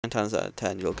9 times out of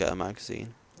 10 you'll get a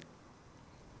magazine.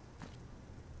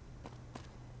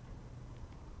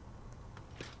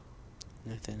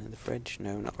 Anything in the fridge?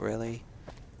 No, not really.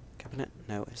 Cabinet?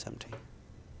 No, it's empty.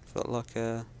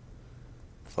 Footlocker.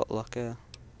 Footlocker.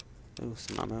 Ooh,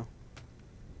 some ammo.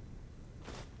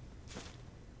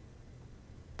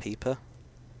 Paper.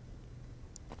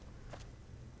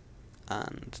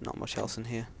 And not much else in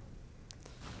here.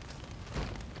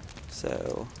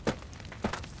 So,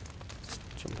 let's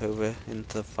jump over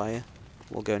into the fire.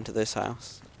 We'll go into this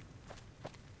house.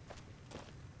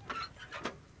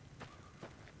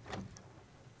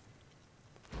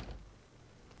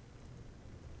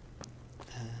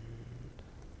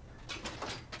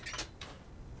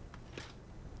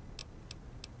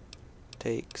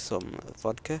 Take some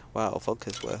vodka. Wow,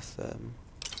 vodka's worth,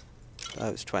 oh,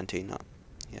 it's 20, not,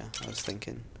 yeah, I was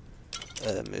thinking,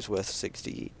 it's worth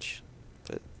 60 each,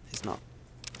 but it's not.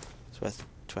 It's worth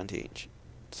 20 each.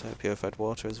 So purified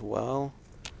water as well.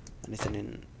 Anything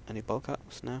in any bulk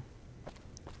caps? No.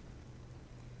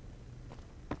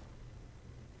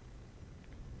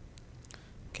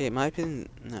 Okay, it might have been,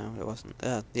 no, it wasn't.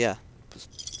 Yeah,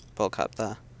 bulk cap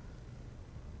there.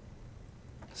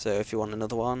 So if you want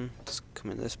another one, just come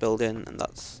in this building, and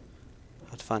that's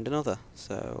how to find another.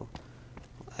 So,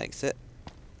 exit.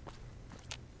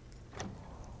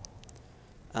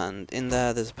 And in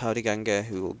there's a powder ganger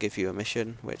who will give you a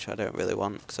mission, which I don't really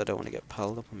want, because I don't want to get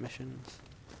piled up on missions.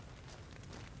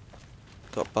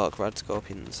 Got bark rad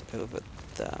scorpions over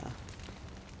there,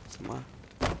 somewhere.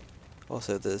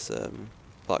 Also there's,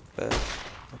 blackbird,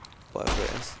 whatever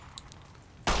it is.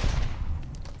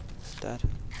 It's dead.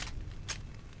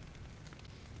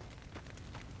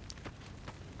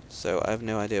 So I have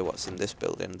no idea what's in this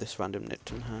building, this random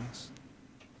Nipton house.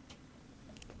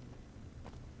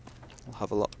 We'll have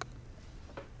a look.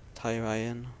 Tire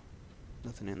iron,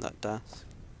 nothing in that desk.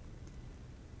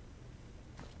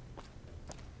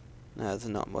 No, there's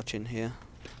not much in here.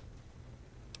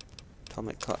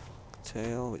 Atomic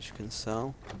cocktail, which you can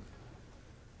sell.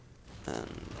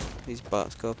 And these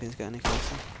bark scorpions get any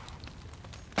closer?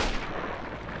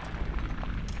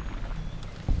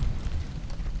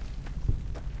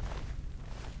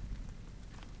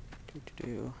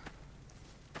 Do.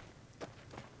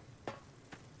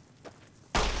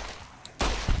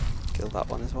 Kill that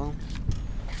one as well.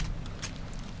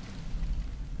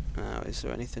 Now, is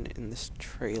there anything in this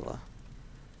trailer?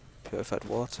 Purified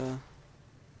water.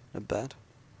 A bed.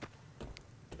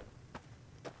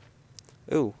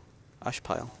 Ooh, ash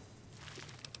pile.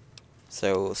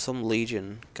 So, some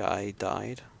Legion guy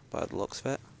died, by the looks of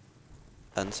it.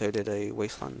 And so did a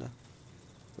Wastelander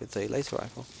with a laser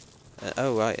rifle.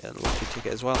 Oh right, a lottery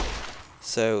ticket as well.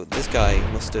 So this guy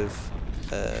must have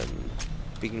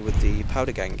been with the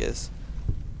powder gangers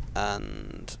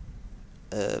and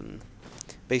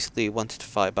basically wanted to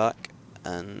fight back,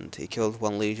 and he killed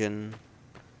one legionnaire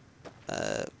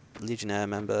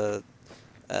member,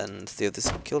 and the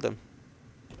others killed him.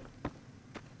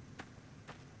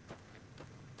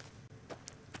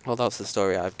 Well, that's the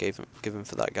story I've given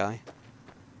for that guy.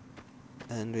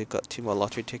 And we've got 2 more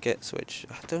lottery tickets, which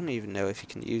I don't even know if you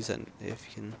can use, and if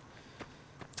you can,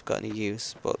 it's got any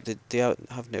use, but they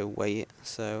have no weight,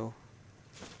 so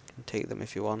you can take them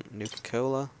if you want.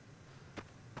 Nuka-Cola,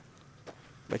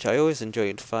 which I always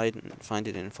enjoyed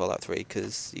finding in Fallout 3,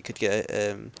 because you could get,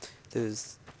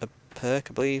 there's a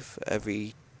perk, I believe,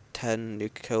 every 10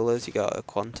 Nuka-Colas you got a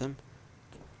quantum.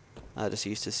 I just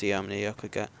used to see how many I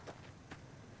could get.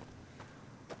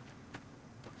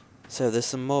 So there's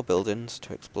some more buildings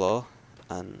to explore,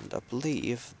 and I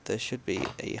believe there should be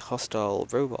a hostile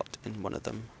robot in one of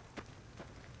them.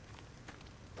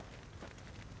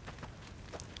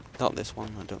 Not this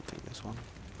one, I don't think this one.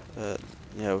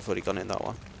 Yeah, we've already gone in that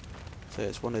one. So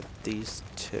it's one of these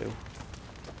 2.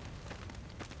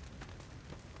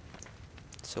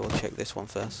 So we'll check this one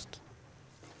first.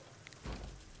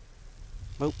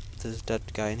 Oh, there's a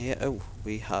dead guy in here. Oh,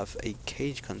 we have a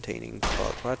cage containing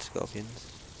bark rad scorpions.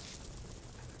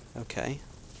 Okay.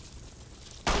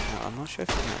 Now, I'm not sure if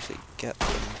I can actually get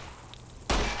them.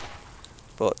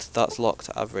 But that's locked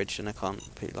to average and I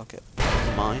can't pre-lock it.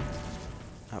 Mine.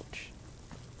 Ouch.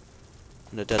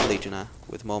 And a dead legionnaire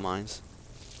with more mines.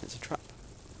 It's a trap.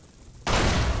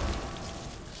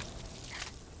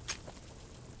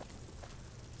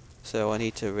 So I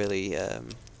need to really,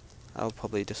 I'll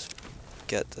probably just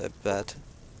get a bed.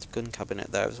 It's a gun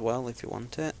cabinet there as well if you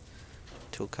want it.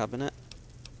 Tool cabinet.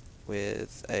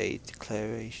 With a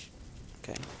declaration.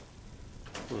 Okay,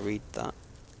 we'll read that.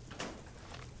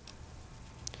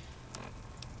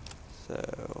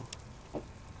 So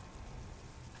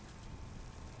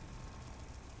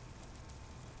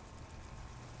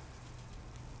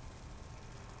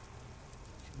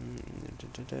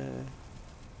If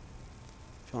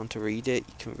you want to read it,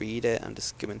 you can read it. I'm just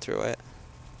skimming through it.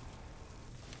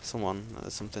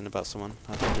 There's something about someone.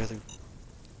 I don't really...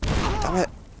 Damn it!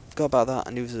 Forgot about that.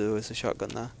 I knew there was a shotgun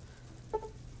there.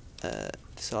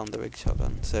 Disarm the rig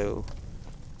shotgun. So,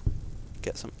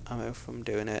 get some ammo from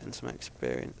doing it and some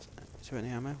experience. Is there any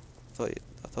ammo? I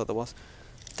thought there was.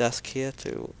 Desk here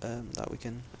too, that we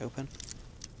can open.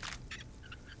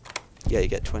 Yeah, you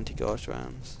get 20 gauge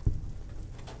rounds.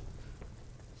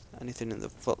 Anything in the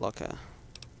footlocker?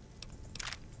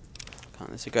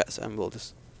 Can't. The cigarettes, and we'll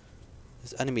just...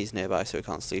 There's enemies nearby, so we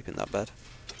can't sleep in that bed.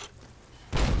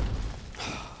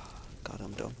 God,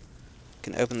 I'm dumb.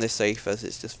 Can open this safe as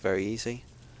it's just very easy.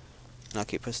 And I'll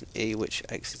keep pressing E, which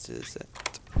exits it.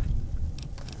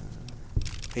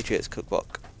 Patriot's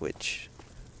cookbook, which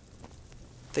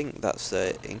I think that's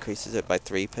increases it by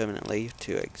 3 permanently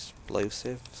to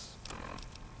explosives.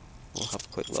 We'll have a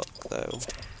quick look though.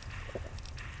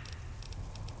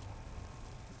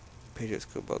 Patriot's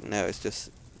cookbook, no, it's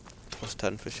just plus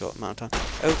 10 for a short amount of time.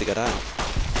 Oh, they got out.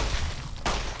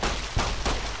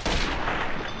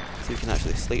 So you can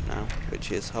actually sleep now,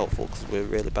 which is helpful because we're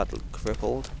really badly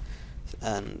crippled.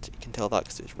 And you can tell that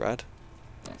because it's red.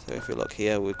 So if we look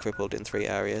here, we're crippled in 3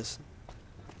 areas.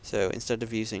 So instead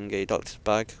of using a doctor's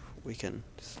bag, we can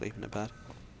sleep in a bed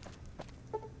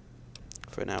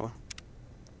for an hour.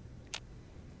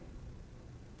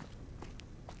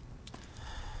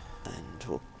 And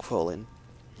we'll crawl in.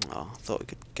 Oh, I thought we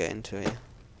could get into here.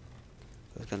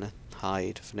 I was going to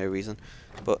hide for no reason.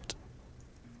 But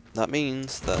that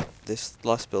means that this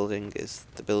last building is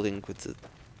the building with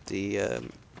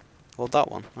well,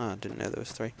 that one. Oh, I didn't know there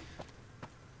was 3.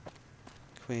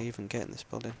 Can we even get in this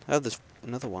building? Oh, there's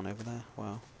another one over there.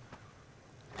 Wow.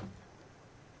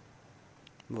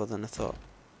 More than I thought.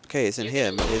 Okay, it's in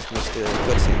here. It's Mr.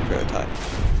 Gutsy prototype.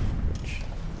 Which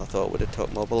I thought would have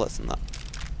took more bullets than that.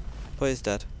 But he's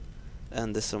dead.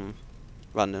 And there's some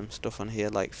random stuff on here,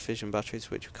 like fission batteries,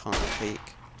 which we can't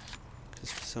take.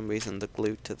 Because for some reason they're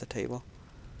glued to the table.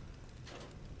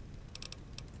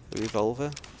 A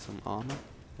revolver, some armour,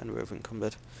 and we're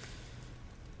encumbered.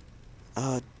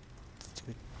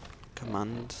 Stupid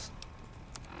commands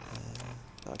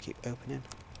that I keep opening.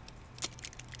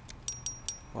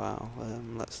 Wow,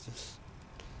 let's just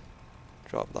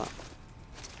drop that.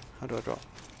 How do I drop?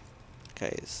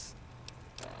 Okay, it's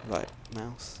right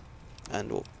mouse,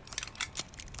 and we'll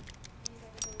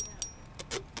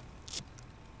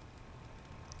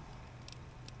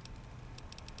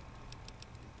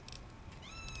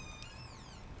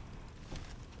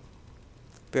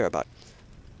be right back.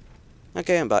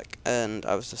 Okay, I'm back, and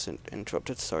I was just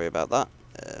interrupted, sorry about that.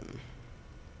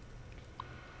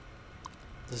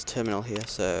 There's a terminal here,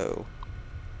 so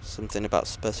something about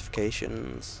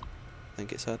specifications, I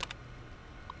think it said.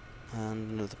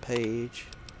 And another page.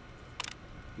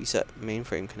 Reset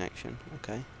mainframe connection,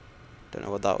 okay. Don't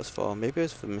know what that was for, maybe it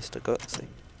was for Mr. Gutsy.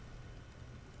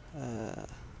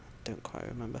 Don't quite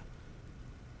remember.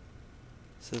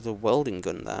 So there's a welding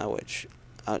gun there, which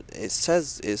it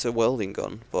says it's a welding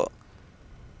gun, but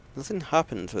nothing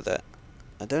happened with it.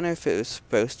 I don't know if it was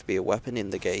supposed to be a weapon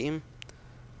in the game,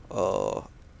 or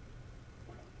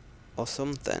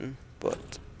something,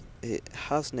 but it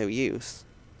has no use.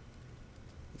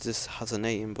 It just has a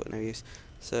name, but no use.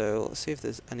 So let's see if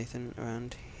there's anything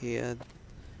around here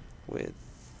with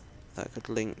that could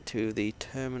link to the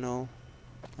terminal.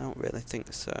 I don't really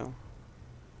think so.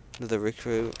 Another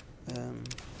recruit.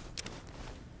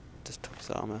 Just took his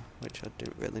armor, which I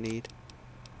didn't really need.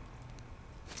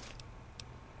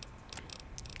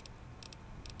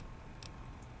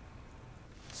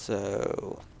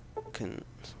 So can't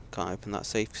open that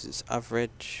safe because it's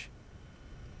average,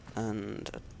 and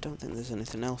I don't think there's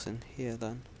anything else in here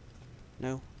then.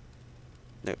 No?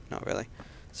 Nope, not really.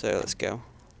 So let's go.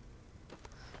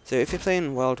 So if you're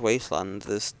playing Wild Wasteland,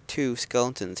 there's 2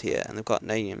 skeletons here, and they've got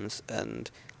names,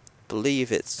 and I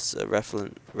believe it's a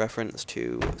reference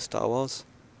to Star Wars.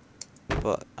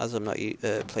 But as I'm not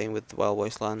playing with Wild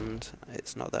Wasteland,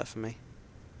 it's not there for me.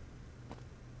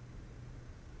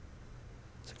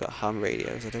 So I've got ham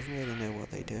radios. I don't really know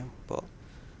what they do, but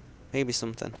maybe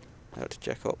something. I have to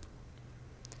check up.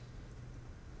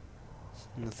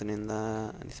 Nothing in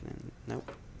there. Anything in?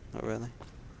 Nope, not really.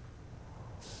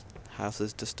 House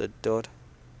is just a dud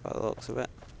by the looks of it.